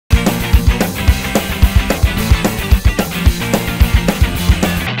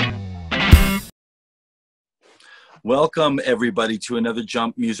Welcome, everybody, to another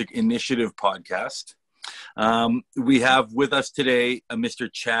Jump Music Initiative podcast. We have with us today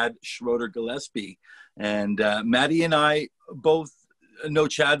Mr. Chad Schroter-Gillespie. And Maddie and I both know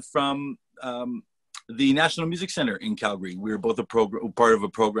Chad from the National Music Center in Calgary. We were both part of a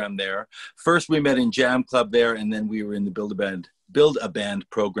program there. First, we met in Jam Club there, and then we were in the Build a Band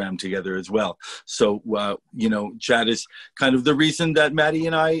program together as well. So, Chad is kind of the reason that Maddie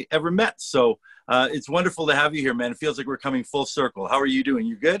and I ever met. So it's wonderful to have you here, man. It feels like we're coming full circle. How are you doing?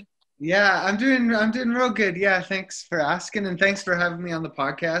 You good? Yeah, I'm doing real good. Yeah, thanks for asking, and thanks for having me on the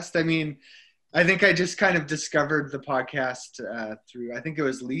podcast. I mean, I think I just kind of discovered the podcast through, I think it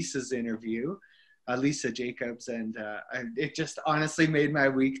was Lisa's interview, Lisa Jacobs, and it just honestly made my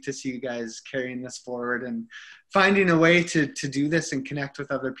week to see you guys carrying this forward and finding a way to do this and connect with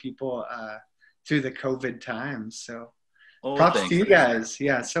other people through the COVID times. So props to you guys.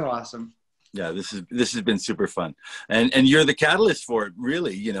 Yeah, so awesome. Yeah, this has been super fun, and you're the catalyst for it,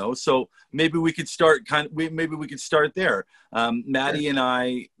 really. So maybe we could start there. Maddie and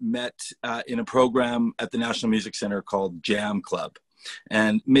I met in a program at the National Music Center called Jam Club,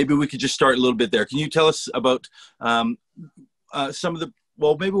 and maybe we could just start a little bit there. Can you tell us about some of the?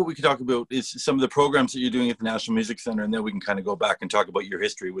 Well, maybe what we could talk about is some of the programs that you're doing at the National Music Center, and then we can kind of go back and talk about your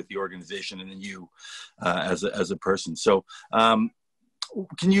history with the organization and then you as a person. So.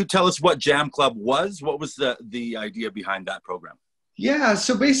 Can you tell us what Jam Club was? What was the idea behind that program? Yeah,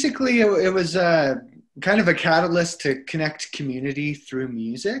 so basically it was kind of a catalyst to connect community through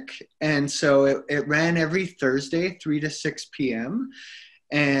music. And so it ran every Thursday, 3 to 6 p.m.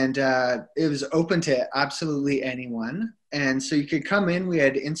 And it was open to absolutely anyone. And so you could come in, we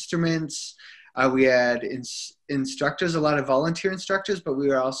had instruments, we had instructors, a lot of volunteer instructors, but we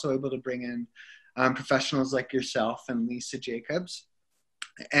were also able to bring in professionals like yourself and Lisa Jacobs.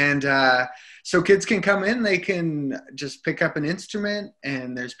 And so kids can come in, they can just pick up an instrument,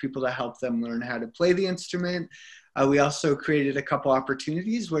 and there's people to help them learn how to play the instrument. We also created a couple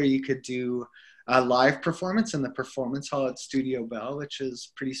opportunities where you could do a live performance in the performance hall at Studio Bell, which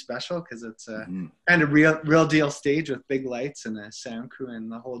is pretty special because it's a kind of real deal stage with big lights and a sound crew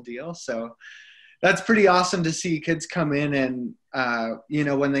and the whole deal. So that's pretty awesome to see kids come in and,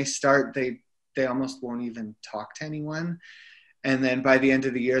 when they start, they almost won't even talk to anyone. And then by the end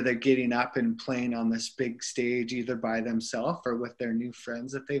of the year, they're getting up and playing on this big stage, either by themselves or with their new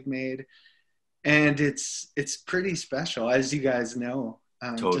friends that they've made. And it's pretty special, as you guys know.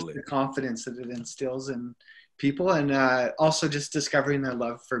 Totally. Just the confidence that it instills in people, and also just discovering their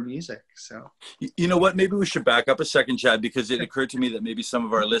love for music. So, you know what? Maybe we should back up a second, Chad, because it occurred to me that maybe some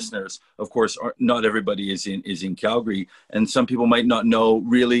of our listeners, of course, not everybody is in Calgary, and some people might not know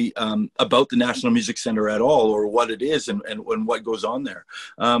really about the National Music Center at all, or what it is and what goes on there.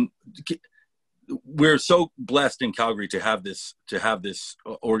 We're so blessed in Calgary to have this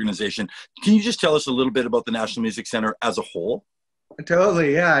organization. Can you just tell us a little bit about the National Music Center as a whole?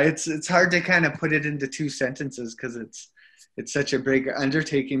 Totally, yeah. It's hard to kind of put it into two sentences because it's such a big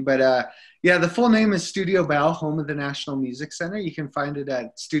undertaking. But the full name is Studio Bell, home of the National Music Center. You can find it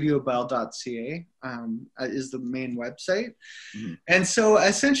at studiobell.ca is the main website. Mm-hmm. And so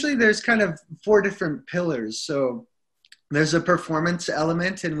essentially there's kind of 4 different pillars. So there's a performance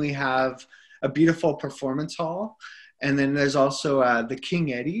element, and we have a beautiful performance hall. And then there's also the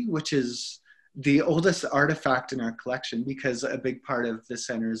King Eddie, which is the oldest artifact in our collection, because a big part of the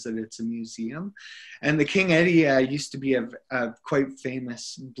center is that it's a museum. And the King Eddie used to be a quite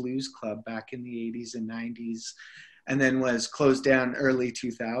famous blues club back in the 80s and 90s, and then was closed down early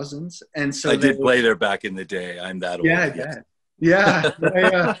 2000s. And so I did play there back in the day. I'm that old. Yeah, I bet. Yeah.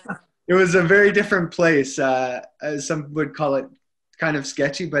 It was a very different place. Some would call it kind of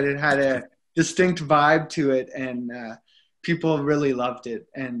sketchy, but it had a distinct vibe to it, and people really loved it.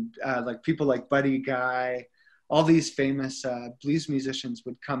 And like people like Buddy Guy, all these famous blues musicians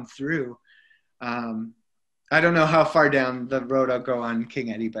would come through. I don't know how far down the road I'll go on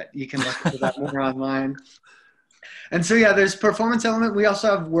King Eddie, but you can look into that more online. And so, yeah, there's performance element. We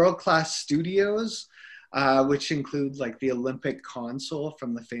also have world-class studios, which include like the Olympic console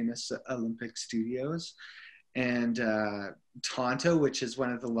from the famous Olympic studios, and Tonto, which is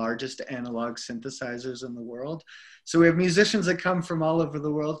one of the largest analog synthesizers in the world. So we have musicians that come from all over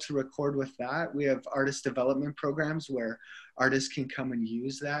the world to record with that. We have artist development programs where artists can come and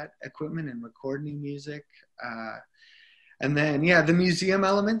use that equipment and record new music. And then, the museum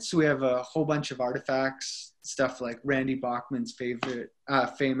elements. We have a whole bunch of artifacts, stuff like Randy Bachman's famous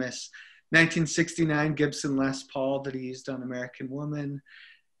 1969 Gibson Les Paul that he used on American Woman,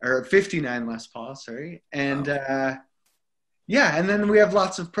 or 59 Les Paul, sorry. And and then we have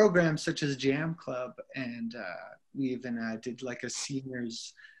lots of programs such as Jam Club and we even did like a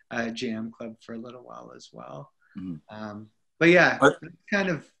seniors jam club for a little while as well. But yeah, kind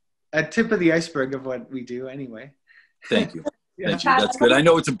of a tip of the iceberg of what we do anyway. Thank you. Yeah. Thank you. That's good. I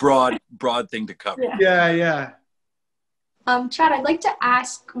know it's a broad thing to cover. Yeah. Chad, I'd like to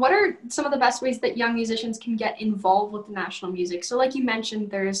ask, what are some of the best ways that young musicians can get involved with national music? So like you mentioned,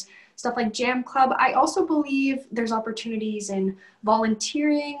 there's stuff like Jam Club. I also believe there's opportunities in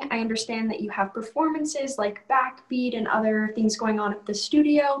volunteering. I understand that you have performances like Backbeat and other things going on at the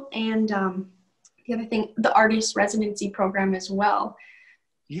studio. And the other thing, the artist residency program as well.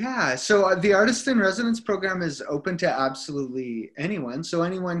 Yeah, so the Artist in Residence program is open to absolutely anyone. So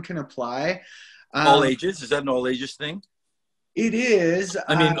anyone can apply. All ages? Is that an all ages thing? It is.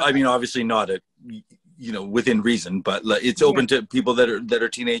 I mean, obviously not within reason, but it's open to people that are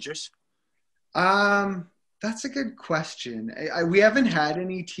teenagers. That's a good question. We haven't had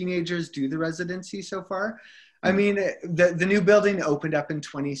any teenagers do the residency so far. I mean, the new building opened up in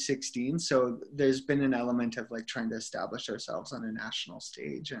 2016, so there's been an element of like trying to establish ourselves on a national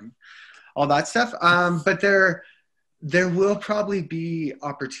stage and all that stuff. But there will probably be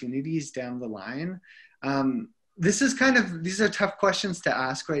opportunities down the line. These are tough questions to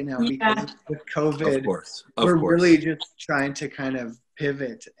ask right now because with COVID, of course. Really just trying to kind of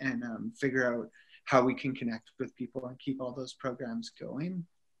pivot and figure out how we can connect with people and keep all those programs going.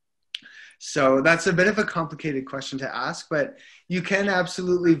 So that's a bit of a complicated question to ask, but you can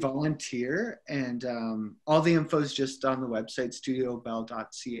absolutely volunteer, and all the info is just on the website,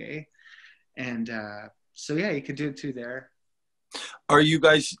 studiobell.ca. And so yeah, you could do it through there. Are you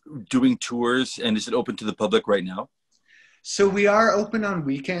guys doing tours, and is it open to the public right now? So we are open on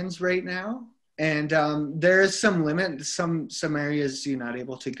weekends right now, and there is some limit. Some areas you're not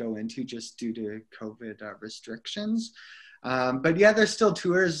able to go into just due to COVID restrictions. But yeah, there's still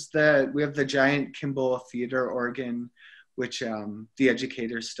tours. We have the giant Kimball Theater organ, which the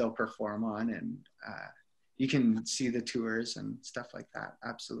educators still perform on, and you can see the tours and stuff like that.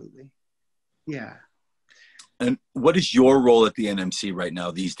 Absolutely. Yeah. And what is your role at the NMC right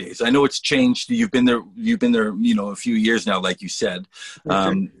now these days? I know it's changed. You've been there, a few years now, like you said.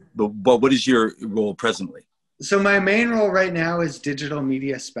 But what is your role presently? So my main role right now is digital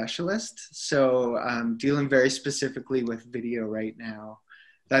media specialist. So I'm dealing very specifically with video right now.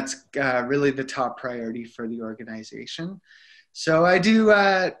 That's really the top priority for the organization. So I do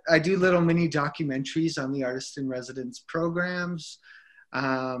little mini documentaries on the Artist in Residence programs.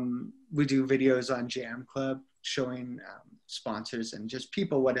 We do videos on Jam Club showing sponsors and just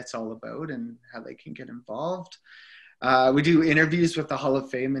people what it's all about and how they can get involved. We do interviews with the Hall of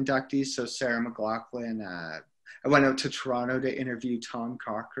Fame inductees. So Sarah McLachlan, I went out to Toronto to interview Tom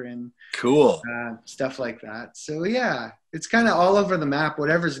Cochrane. Cool. Stuff like that. So yeah, it's kind of all over the map,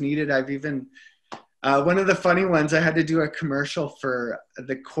 whatever's needed. I've even, one of the funny ones, I had to do a commercial for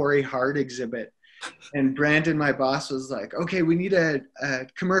the Corey Hart exhibit. And Brandon, my boss, was like, okay, we need a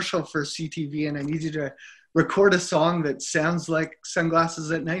commercial for CTV, and I need you to record a song that sounds like Sunglasses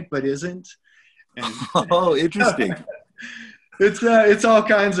at Night, but isn't. And oh, interesting. It's all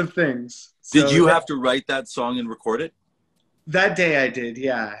kinds of things. Did you have to write that song and record it? That day I did,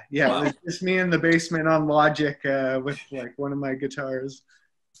 yeah. Wow. It was just me in the basement on Logic with like one of my guitars.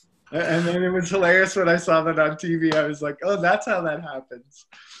 And then it was hilarious when I saw that on TV. I was like, oh, that's how that happens.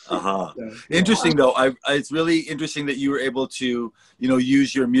 So, interesting though. It's really interesting that you were able to,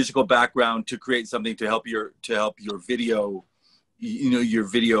 use your musical background to create something to help your video, your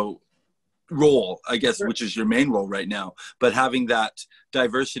video role, I guess, sure, which is your main role right now. But having that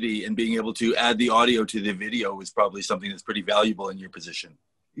diversity and being able to add the audio to the video is probably something that's pretty valuable in your position.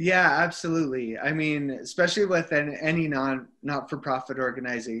 Yeah, absolutely. I mean, especially with any not-for-profit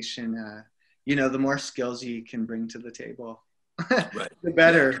organization, the more skills you can bring to the table, right, the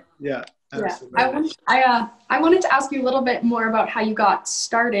better. Yeah. Absolutely. I wanted to ask you a little bit more about how you got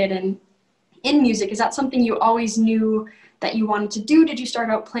started in music. Is that something you always knew that you wanted to do? Did you start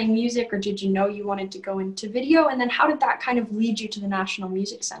out playing music, or did you know you wanted to go into video? And then how did that kind of lead you to the National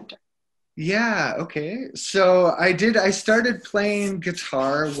Music Center? Yeah, okay. So I started playing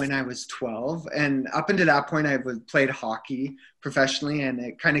guitar when I was 12, and up until that point I played hockey professionally, and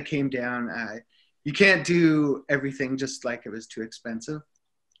it kind of came down, you can't do everything, just like it was too expensive.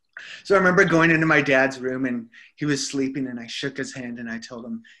 So I remember going into my dad's room, and he was sleeping, and I shook his hand and I told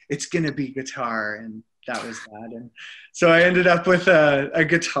him, it's gonna be guitar, and that was that. And so I ended up with a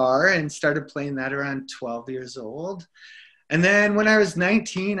guitar and started playing that around 12 years old. And then when I was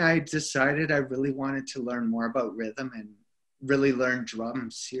 19, I decided I really wanted to learn more about rhythm and really learn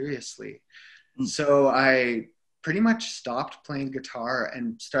drums seriously. So I pretty much stopped playing guitar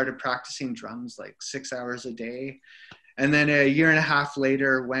and started practicing drums like 6 hours a day. And then a year and a half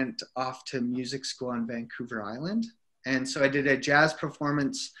later, went off to music school on Vancouver Island. And so I did a jazz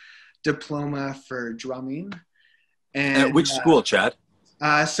performance diploma for drumming. And At which school, Chad?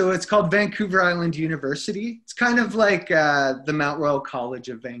 So it's called Vancouver Island University. It's kind of like the Mount Royal College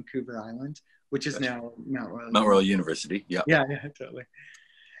of Vancouver Island, which is now Mount Royal University. Yeah. Yeah, totally.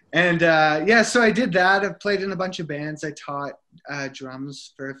 And so I did that. I've played in a bunch of bands. I taught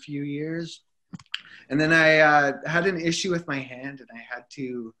drums for a few years. And then I had an issue with my hand, and I had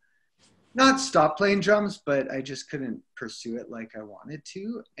to not stop playing drums, but I just couldn't pursue it like I wanted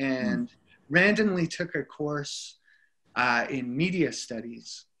to. And randomly took a course in media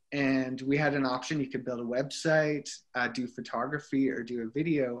studies. And we had an option. You could build a website, do photography, or do a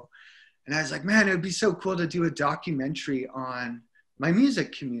video. And I was like, man, it would be so cool to do a documentary on my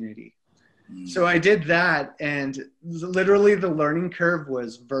music community. So I did that, and literally the learning curve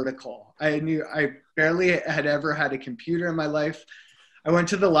was vertical. I barely had ever had a computer in my life. I went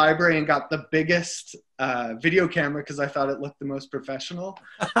to the library and got the biggest video camera because I thought it looked the most professional.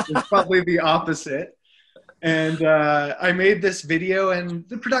 It's probably the opposite. And I made this video, and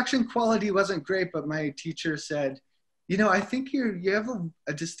the production quality wasn't great, but my teacher said, you know, I think you have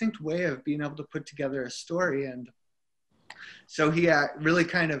a distinct way of being able to put together a story. And so he really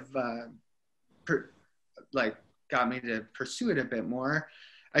kind of got me to pursue it a bit more.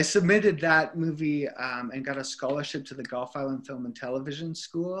 I submitted that movie and got a scholarship to the Gulf Island Film and Television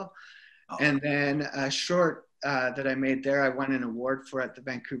School. Oh. And then a short that I made there, I won an award for at the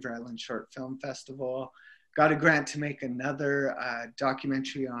Vancouver Island Short Film Festival. Got a grant to make another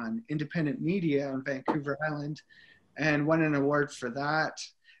documentary on independent media on Vancouver Island, and won an award for that.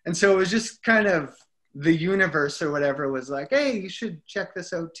 And so it was just kind of the universe or whatever was like, hey, you should check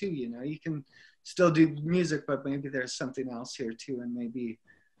this out too. You know, you can still do music, but maybe there's something else here too. And maybe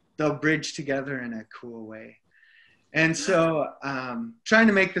they'll bridge together in a cool way. And so trying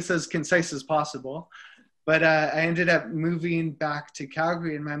to make this as concise as possible. But I ended up moving back to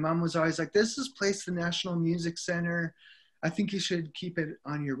Calgary, and my mom was always like, there's this place, the National Music Center. I think you should keep it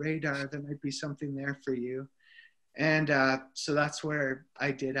on your radar. There might be something there for you. And so that's where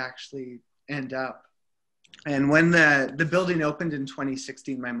I did actually end up. And when the building opened in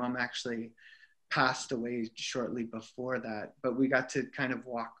 2016, my mom actually passed away shortly before that. But we got to kind of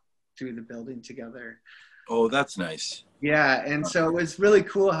walk through the building together. Oh, that's nice. Yeah, and so it was really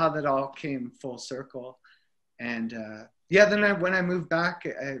cool how that all came full circle. And then when I moved back,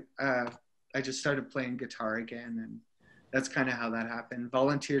 I just started playing guitar again, and that's kind of how that happened.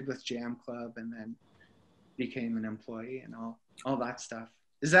 Volunteered with Jam Club, and then became an employee and all that stuff.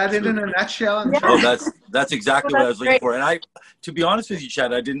 Is that it in a nutshell? Oh, that's exactly what I was looking for. And to be honest with you,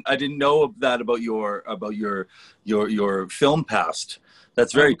 Chad, I didn't know that about your film past.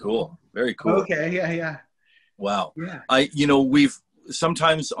 That's very cool. Very cool. Okay. Yeah. Wow. Yeah. We've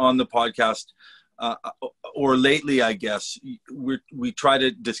sometimes on the podcast, or lately, I guess, we try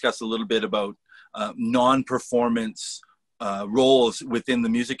to discuss a little bit about non-performance roles within the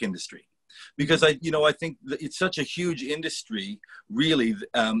music industry, because I think that it's such a huge industry, really.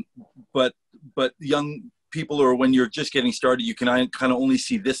 But young people, or when you're just getting started, you can kind of only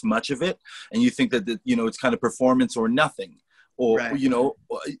see this much of it, and you think that it's kind of performance or nothing, or right.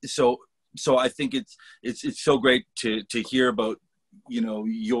 So I think it's so great to hear about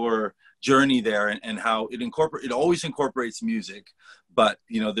your journey there, and how it always incorporates music, but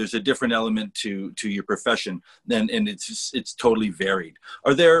there's a different element to your profession, and it's totally varied.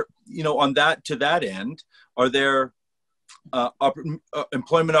 Are there to that end, are there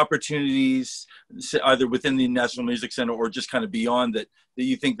employment opportunities either within the National Music Center or just kind of beyond that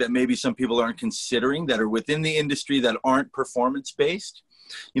you think that maybe some people aren't considering, that are within the industry that aren't performance based?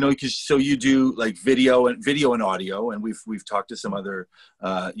 Because so you do like video and audio, and we've talked to some other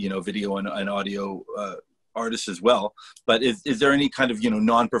video and audio artists as well. But is there any kind of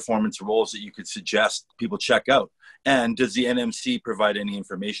non-performance roles that you could suggest people check out? And does the NMC provide any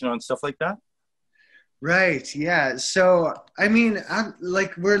information on stuff like that? Right. Yeah. So I mean,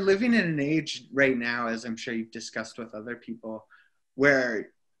 we're living in an age right now, as I'm sure you've discussed with other people,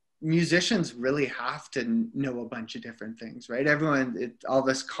 where musicians really have to know a bunch of different things, right? All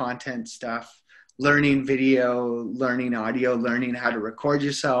this content stuff, learning video, learning audio, learning how to record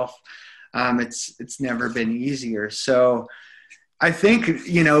yourself. It's never been easier. So I think,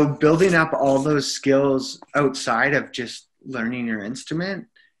 building up all those skills outside of just learning your instrument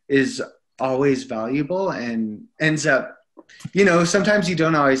is always valuable, and ends up, sometimes you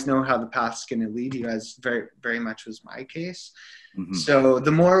don't always know how the path's going to lead you, as very, very much was my case. Mm-hmm. So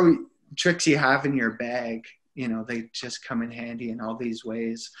the more tricks you have in your bag, you know, they just come in handy in all these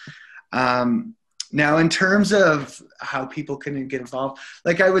ways. Now, in terms of how people can get involved,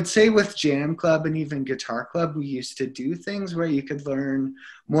 like I would say with Jam Club and even Guitar Club, we used to do things where you could learn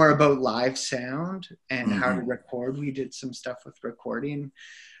more about live sound and how to record. We did some stuff with recording,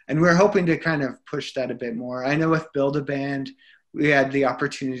 and we're hoping to kind of push that a bit more. I know with Build a Band, we had the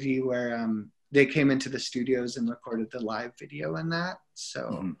opportunity where they came into the studios and recorded the live video in that.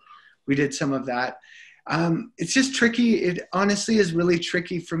 So we did some of that. It's just tricky. It honestly is really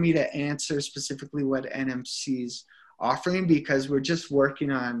tricky for me to answer specifically what NMC's offering, because we're just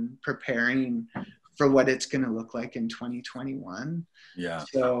working on preparing for what it's going to look like in 2021. Yeah.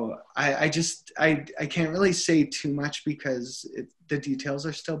 So I can't really say too much because the details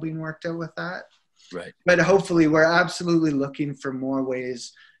are still being worked out with that. Right. But hopefully we're absolutely looking for more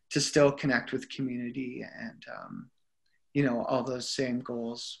ways to still connect with community and, you know, all those same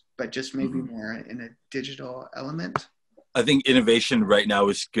goals, but just maybe more in a digital element. I think innovation right now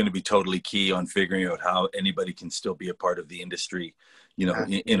is going to be totally key on figuring out how anybody can still be a part of the industry, you know,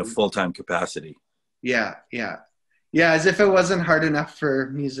 in a full-time capacity. Yeah. As if it wasn't hard enough for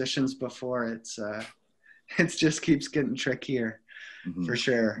musicians before, it just keeps getting trickier for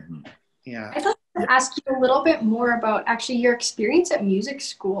sure. Yeah. I'd like to ask you a little bit more about actually your experience at music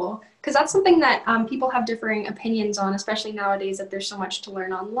school, because that's something that people have differing opinions on, especially nowadays that there's so much to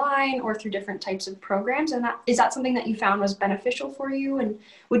learn online or through different types of programs. And is that something that you found was beneficial for you? And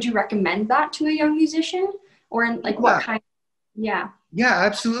would you recommend that to a young musician, or in like what kind? Yeah,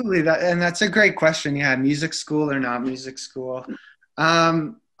 absolutely. That's a great question. Yeah. Music school or not music school.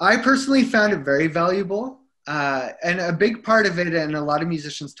 I personally found it very valuable. And a big part of it, and a lot of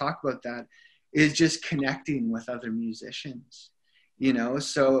musicians talk about that, is just connecting with other musicians, you know?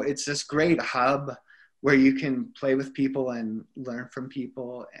 So it's this great hub where you can play with people and learn from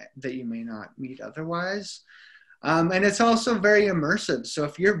people that you may not meet otherwise. And it's also very immersive. So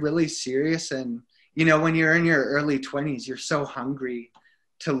if you're really serious and, you know, when you're in your early 20s, you're so hungry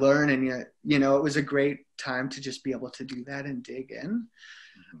to learn, and you know, it was a great time to just be able to do that and dig in.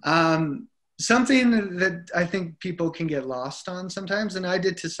 Something that I think people can get lost on sometimes, and I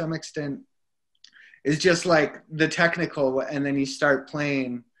did to some extent, is just like the technical, and then you start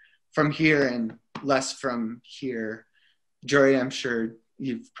playing from here and less from here. Jory, I'm sure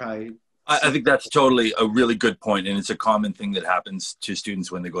you've probably... I think that's totally a really good point, and it's a common thing that happens to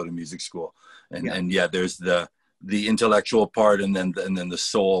students when they go to music school. And there's the intellectual part and then the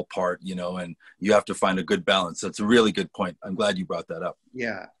soul part, you know, and you have to find a good balance. That's a really good point. I'm glad you brought that up.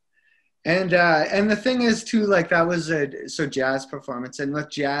 Yeah. And the thing is too, like that was so jazz performance, and with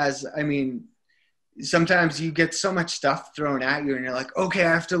jazz, I mean, sometimes you get so much stuff thrown at you and you're like, okay,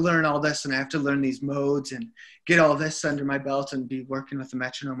 I have to learn all this and I have to learn these modes and get all this under my belt and be working with the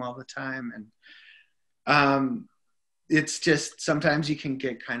metronome all the time. And it's just, sometimes you can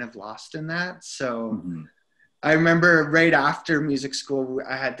get kind of lost in that. So I remember right after music school,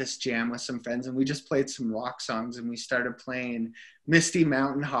 I had this jam with some friends and we just played some rock songs, and we started playing Misty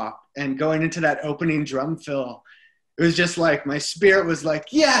Mountain Hop, and going into that opening drum fill, it was just like, my spirit was like,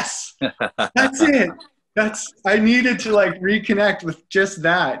 yes, that's it. I needed to like reconnect with just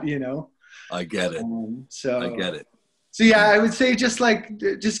that, you know? I get it. I get it. So yeah, I would say just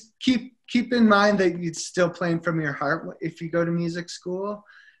keep in mind that you're still playing from your heart if you go to music school,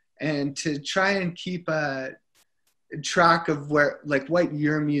 and to try and keep a track of what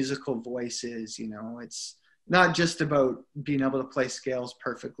your musical voice is. You know, it's not just about being able to play scales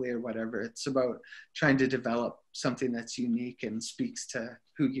perfectly or whatever. It's about trying to develop something that's unique and speaks to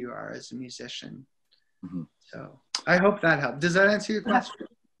who you are as a musician. So I hope that helped. Does that answer your question?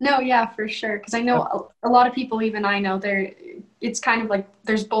 No, yeah, for sure. Because I know a lot of people, even I know, it's kind of like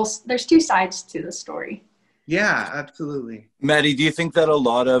there's two sides to the story. Yeah, absolutely. Maddie, do you think that a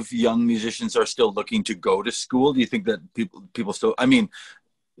lot of young musicians are still looking to go to school? Do you think that people still, I mean,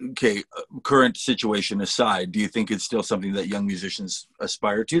 okay, current situation aside, do you think it's still something that young musicians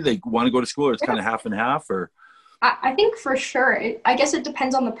aspire to? They want to go to school, or it's kind of half and half, or? I think for sure. I guess it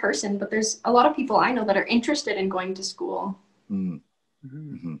depends on the person, but there's a lot of people I know that are interested in going to school.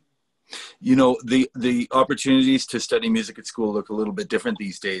 You know, the opportunities to study music at school look a little bit different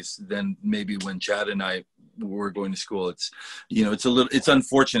these days than maybe when Chad and I were going to school. It's, you know, it's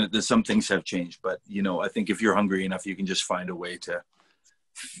unfortunate that some things have changed, but, you know, I think if you're hungry enough, you can just find a way to,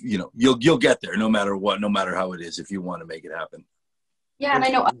 you know, you'll get there no matter what, no matter how it is, if you want to make it happen. Yeah, and I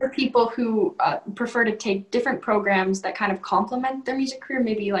know other people who prefer to take different programs that kind of complement their music career,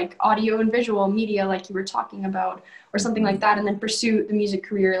 maybe like audio and visual media, like you were talking about, or something like that, and then pursue the music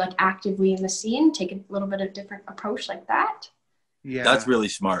career like actively in the scene, take a little bit of different approach like that. Yeah, that's really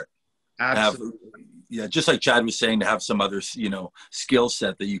smart. Absolutely. Yeah, just like Chad was saying, to have some other, skill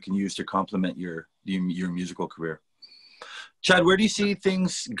set that you can use to complement your musical career. Chad, where do you see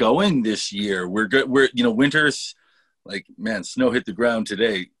things going this year? We're good. Winter's like, man, snow hit the ground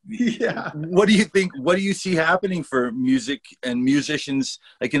today. Yeah. What do you think? What do you see happening for music and musicians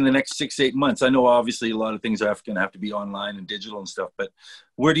like in the next 6-8 months? I know obviously a lot of things are going to have to be online and digital and stuff, but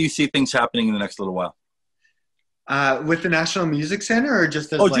where do you see things happening in the next little while? With the National Music Center, or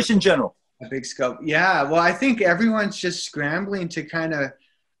just as just in general? A big scope. Yeah. Well, I think everyone's just scrambling to kind of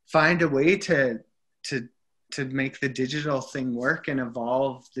find a way to make the digital thing work and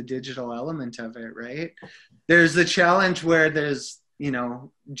evolve the digital element of it, right? There's the challenge where there's,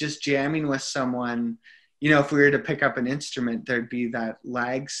 just jamming with someone, if we were to pick up an instrument, there'd be that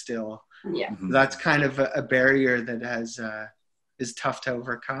lag still. Yeah. Mm-hmm. That's kind of a barrier that is tough to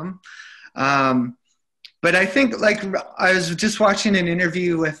overcome. But I think, like, I was just watching an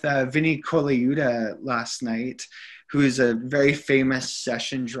interview with Vinny Colaiuta last night, who's a very famous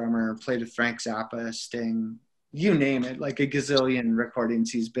session drummer, played with Frank Zappa, Sting, you name it, like a gazillion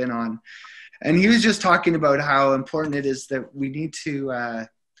recordings he's been on. And he was just talking about how important it is that we need to, or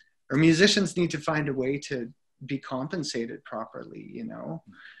musicians need to find a way to be compensated properly,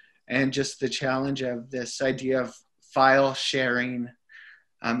 and just the challenge of this idea of file sharing.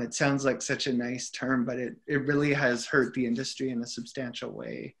 It sounds like such a nice term, but it really has hurt the industry in a substantial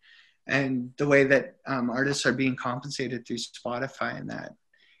way. And the way that artists are being compensated through Spotify and that,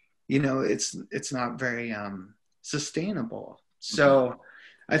 it's not very sustainable. So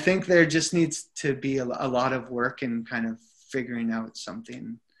I think there just needs to be a lot of work in kind of figuring out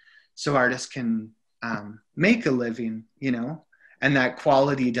something so artists can make a living, and that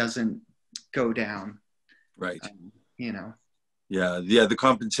quality doesn't go down. Right. Yeah, the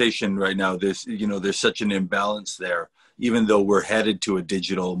compensation right now, there's such an imbalance there, even though we're headed to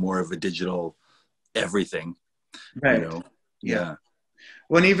more of a digital everything. Right. Yeah.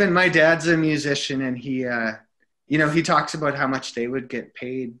 Well, even my dad's a musician, and he talks about how much they would get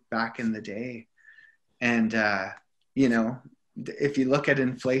paid back in the day. And, if you look at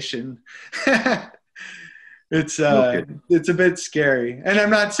inflation, it's a bit scary. And I'm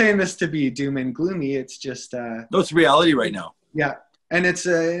not saying this to be doom and gloomy. It's just, no, it's reality right now. Yeah. And it's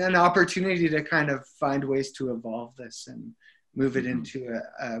an opportunity to kind of find ways to evolve this and move it into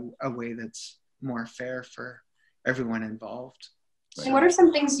a way that's more fair for everyone involved. And what are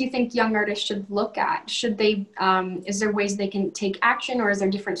some things you think young artists should look at? Should they, is there ways they can take action, or is there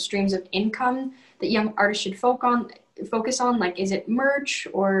different streams of income that young artists should focus on? Like, is it merch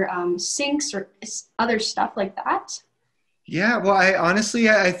or syncs or other stuff like that? Yeah, well,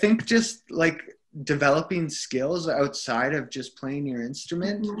 I think just like developing skills outside of just playing your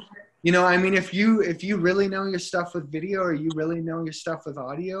instrument. Mm-hmm. If you really know your stuff with video, or you really know your stuff with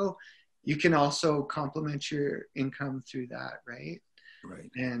audio, you can also complement your income through that, right? Right.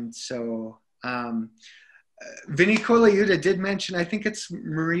 And so Vinny Colaiuta did mention, I think it's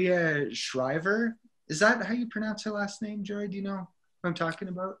Maria Shriver. Is that how you pronounce her last name, Joy? Do you know who I'm talking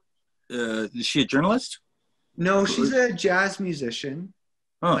about? Is she a journalist? No, she's a jazz musician.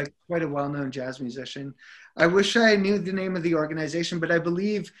 Oh. Like quite a well-known jazz musician. I wish I knew the name of the organization, but I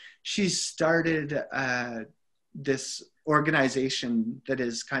believe she started this organization that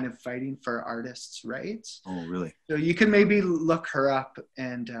is kind of fighting for artists' rights. Oh, really? So you can maybe look her up,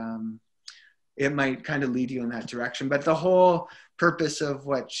 and it might kind of lead you in that direction. But the whole purpose of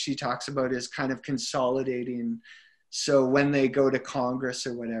what she talks about is kind of consolidating. So when they go to Congress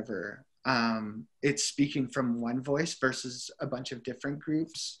or whatever, it's speaking from one voice versus a bunch of different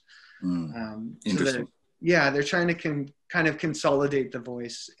groups. Interesting. So they're trying to kind of consolidate the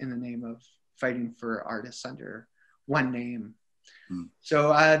voice in the name of fighting for artists under one name.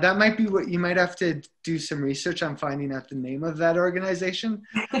 So that might be what you might have to do some research on, finding out the name of that organization.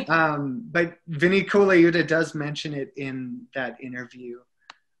 But Vinny Colaiuta does mention it in that interview,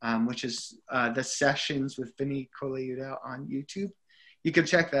 which is the Sessions with Vinny Colaiuta on YouTube. You can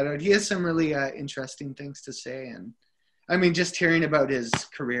check that out. He has some really interesting things to say. And just hearing about his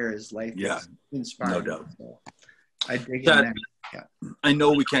career, his life is inspiring. No doubt. So I dig Chad, in there. Yeah. I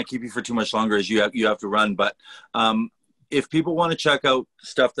know we can't keep you for too much longer, as you have to run, but if people want to check out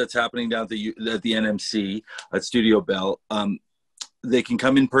stuff that's happening down at the NMC at Studio Bell, they can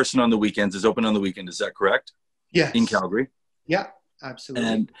come in person on the weekends. It's open on the weekend. Is that correct? Yes. In Calgary? Yeah,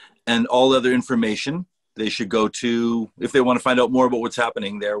 absolutely. And all other information they should go to, if they want to find out more about what's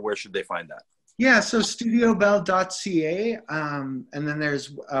happening there, where should they find that? Yeah, so studiobell.ca, and then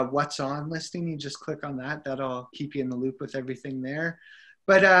there's what's on listing. You just click on that. That'll keep you in the loop with everything there.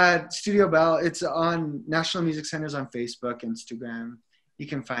 But Studio Bell, it's on National Music Centers on Facebook, Instagram. you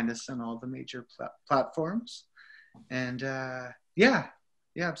can find us on all the major platforms. And yeah,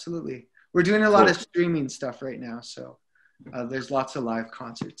 absolutely. We're doing a lot of streaming stuff right now, so there's lots of live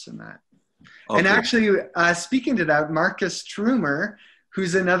concerts in that. Okay. And actually, speaking to that, Marcus Trumer,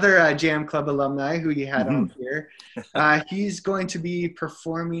 who's another Jam Club alumni who you had on here, he's going to be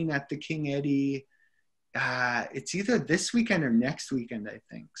performing at the King Eddie. It's either this weekend or next weekend, I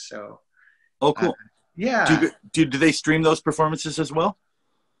think. So. Oh, cool. Yeah. Do they stream those performances as well?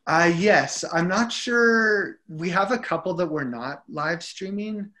 Yes. I'm not sure. We have a couple that we're not live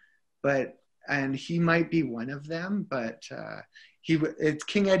streaming, and he might be one of them, but it's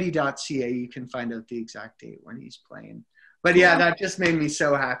kingeddie.ca. You can find out the exact date when he's playing. But yeah, that just made me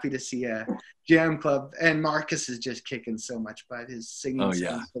so happy to see a Jam Club. And Marcus is just kicking so much butt. His singing is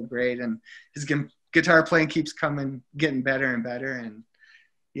so great, and his guitar playing keeps getting better and better. And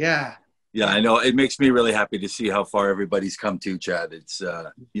yeah. Yeah, I know. It makes me really happy to see how far everybody's come to, Chad. It's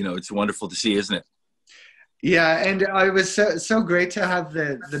it's wonderful to see, isn't it? Yeah, and it was so great to have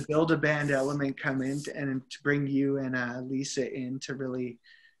the build a band element come in and to bring you and Lisa in to really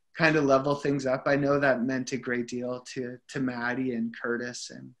kind of level things up. I know that meant a great deal to Maddie and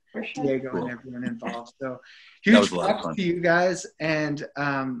Curtis and Diego and everyone involved. So huge props to you guys. And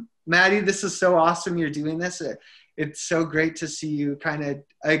Maddie, this is so awesome you're doing this. It's so great to see you kind of,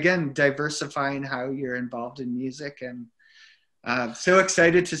 again, diversifying how you're involved in music, and so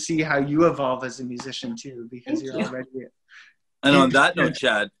excited to see how you evolve as a musician too, because you're already. And on that note,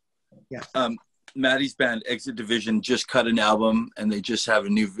 Chad, yeah. Maddie's band Exit Division just cut an album, and they just have a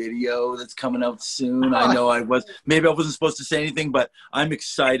new video that's coming out soon. I know maybe I wasn't supposed to say anything, but I'm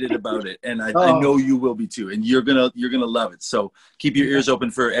excited about it, and I know you will be too, and you're gonna love it. So keep your ears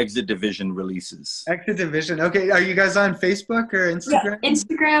open for Exit Division releases. Exit Division. Okay, are you guys on Facebook or Instagram? Yeah,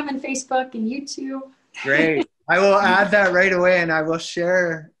 Instagram and Facebook and YouTube. Great. I will add that right away, and I will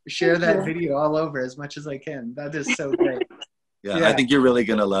share that video all over as much as I can. That is so great. Yeah, I think you're really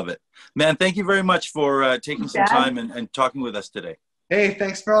going to love it. Man, thank you very much for taking some time and talking with us today. Hey,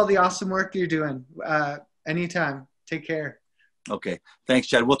 thanks for all the awesome work you're doing. Anytime. Take care. Okay. Thanks,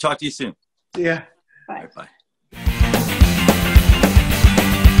 Chad. We'll talk to you soon. Yeah. Bye. Bye.